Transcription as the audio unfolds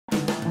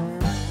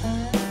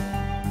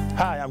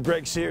Hi, I'm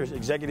Greg Sears,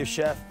 Executive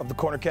Chef of the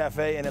Corner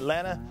Cafe in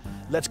Atlanta.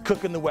 Let's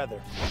cook in the weather.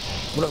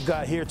 What I've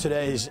got here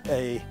today is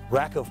a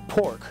rack of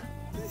pork.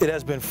 It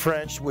has been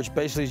Frenched, which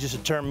basically is just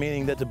a term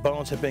meaning that the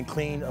bones have been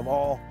cleaned of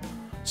all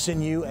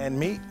sinew and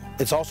meat.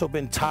 It's also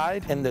been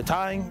tied, and the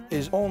tying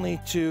is only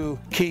to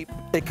keep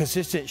a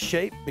consistent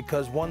shape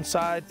because one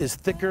side is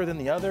thicker than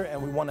the other and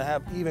we want to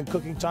have even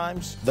cooking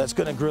times. That's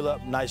going to grill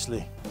up nicely.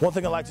 One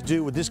thing I like to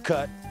do with this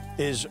cut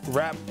is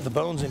wrap the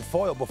bones in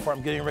foil before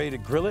I'm getting ready to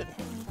grill it.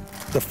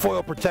 The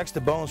foil protects the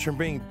bones from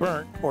being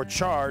burnt or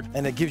charred,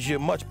 and it gives you a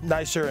much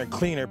nicer and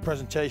cleaner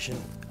presentation.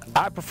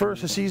 I prefer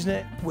to season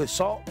it with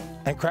salt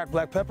and cracked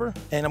black pepper,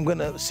 and I'm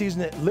gonna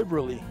season it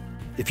liberally.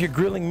 If you're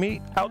grilling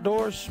meat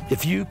outdoors,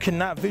 if you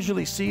cannot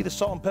visually see the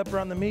salt and pepper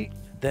on the meat,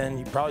 then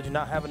you probably do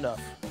not have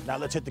enough. Now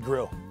let's hit the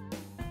grill.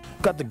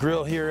 Got the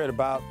grill here at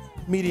about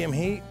medium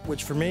heat,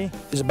 which for me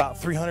is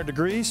about 300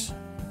 degrees.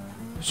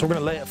 So we're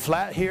gonna lay it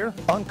flat here,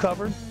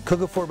 uncovered,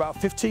 cook it for about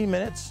 15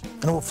 minutes,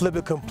 and then we'll flip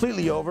it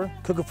completely over,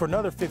 cook it for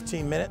another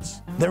 15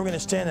 minutes. Then we're gonna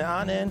stand it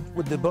on end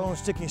with the bone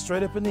sticking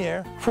straight up in the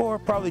air for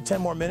probably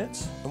 10 more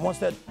minutes. And once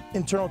that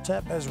internal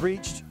temp has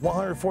reached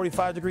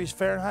 145 degrees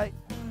Fahrenheit,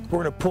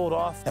 we're gonna pull it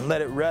off and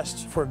let it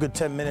rest for a good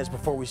 10 minutes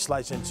before we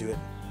slice into it.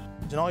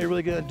 And all you're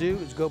really gonna do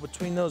is go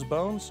between those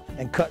bones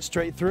and cut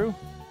straight through.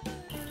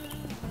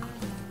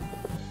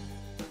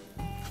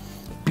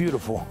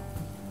 Beautiful.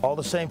 All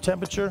the same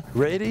temperature,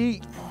 ready to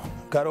eat.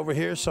 Got over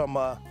here some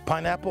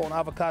pineapple and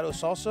avocado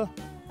salsa.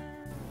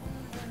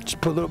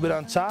 Just put a little bit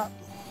on top.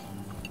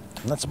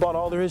 And that's about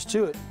all there is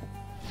to it.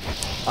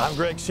 I'm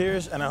Greg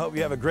Sears, and I hope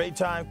you have a great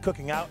time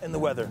cooking out in the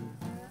weather.